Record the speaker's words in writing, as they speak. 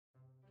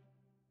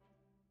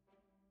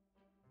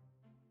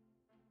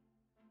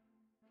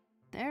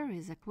there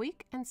is a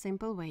quick and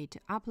simple way to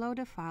upload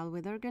a file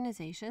with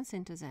organizations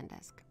into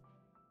Zendesk.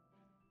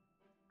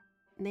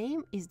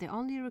 Name is the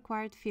only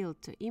required field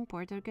to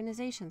import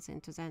organizations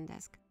into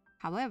Zendesk.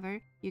 However,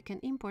 you can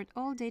import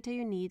all data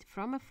you need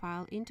from a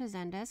file into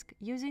Zendesk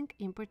using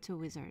Import to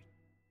Wizard.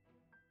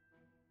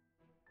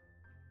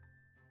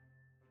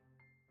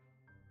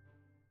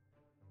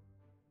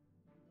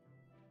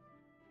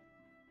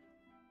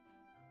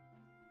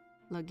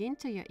 Log in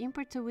to your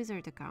Import to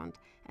Wizard account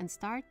and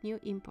start New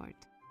Import.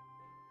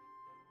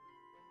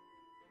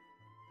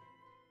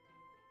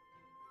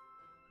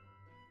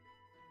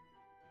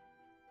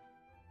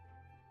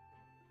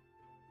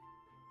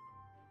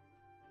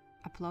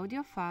 Upload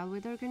your file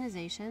with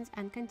organizations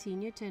and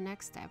continue to the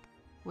next step,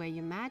 where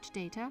you match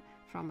data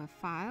from a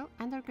file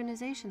and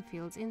organization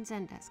fields in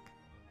Zendesk.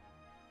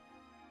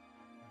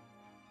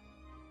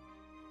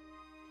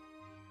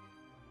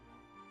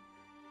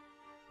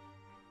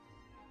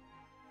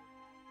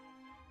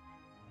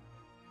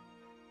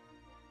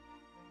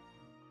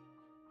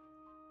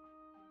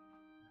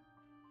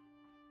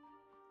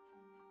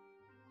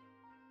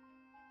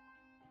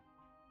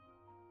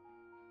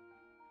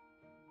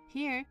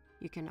 Here,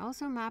 you can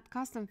also map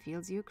custom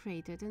fields you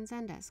created in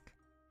Zendesk.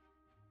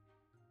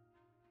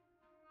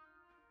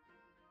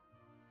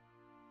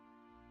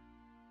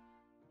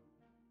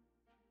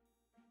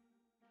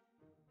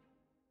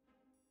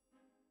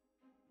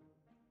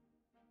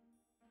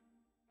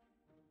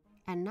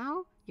 And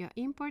now, your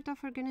import of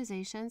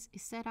organizations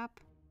is set up.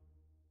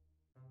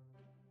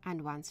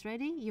 And once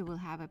ready, you will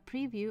have a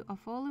preview of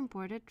all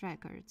imported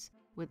records,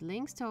 with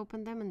links to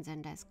open them in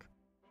Zendesk.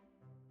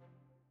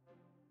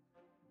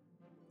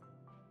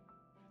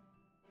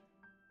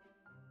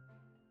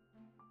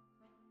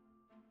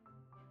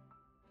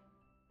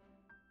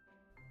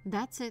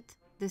 That's it.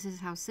 This is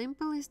how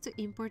simple it is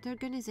to import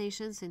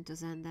organizations into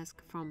Zendesk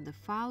from the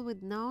file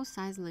with no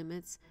size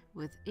limits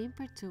with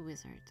Import to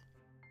Wizard.